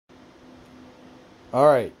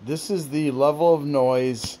Alright, this is the level of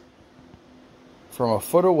noise from a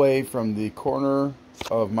foot away from the corner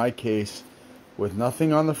of my case with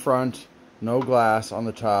nothing on the front, no glass on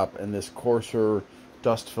the top, and this Corsair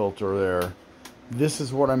dust filter there. This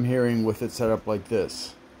is what I'm hearing with it set up like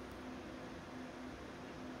this.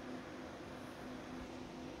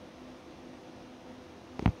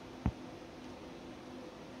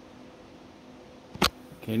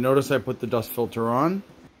 Okay, notice I put the dust filter on.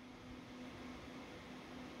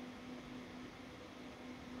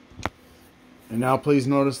 And now please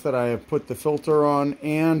notice that I have put the filter on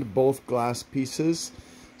and both glass pieces.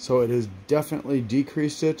 So it has definitely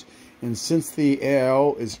decreased it. And since the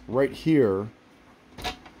AIO is right here,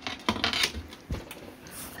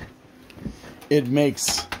 it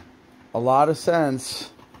makes a lot of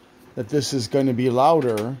sense that this is going to be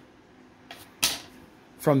louder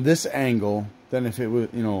from this angle than if it was,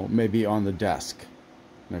 maybe on the desk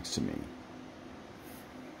next to me.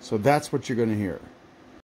 So that's what you're going to hear.